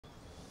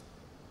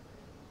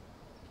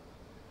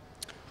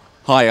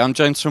Hi, I'm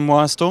James from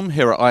Wyrestorm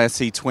here at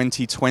ISE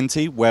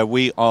 2020, where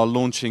we are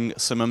launching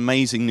some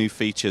amazing new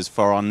features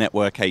for our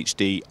Network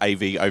HD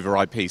AV over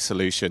IP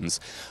solutions.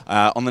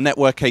 On the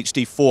Network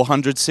HD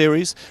 400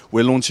 series,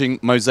 we're launching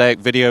Mosaic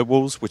video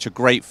walls, which are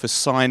great for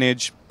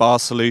signage, bar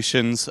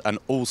solutions, and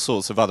all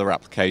sorts of other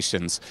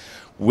applications.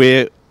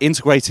 We're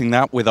integrating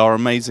that with our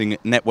amazing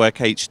Network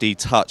HD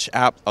Touch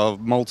app, a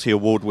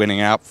multi-award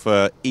winning app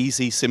for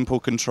easy,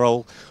 simple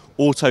control,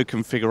 auto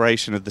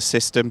configuration of the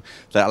system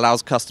that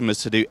allows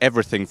customers to do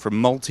everything from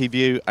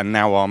multi-view and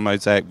now our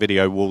Mosaic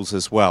video walls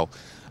as well.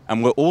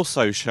 And we're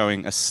also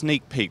showing a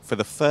sneak peek for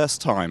the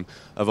first time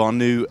of our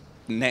new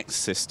Next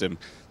system.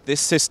 This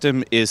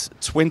system is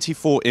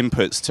 24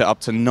 inputs to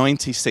up to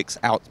 96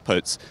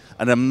 outputs,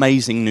 an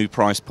amazing new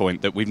price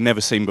point that we've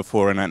never seen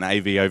before in an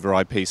AV over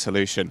IP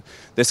solution.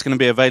 This is going to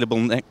be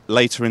available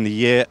later in the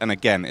year, and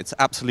again, it's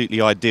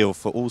absolutely ideal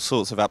for all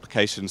sorts of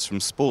applications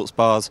from sports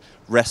bars,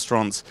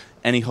 restaurants,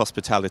 any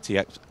hospitality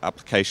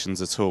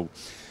applications at all.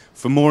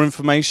 For more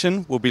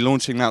information, we'll be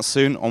launching that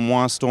soon on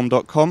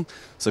wyrestorm.com,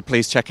 so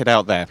please check it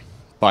out there.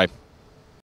 Bye.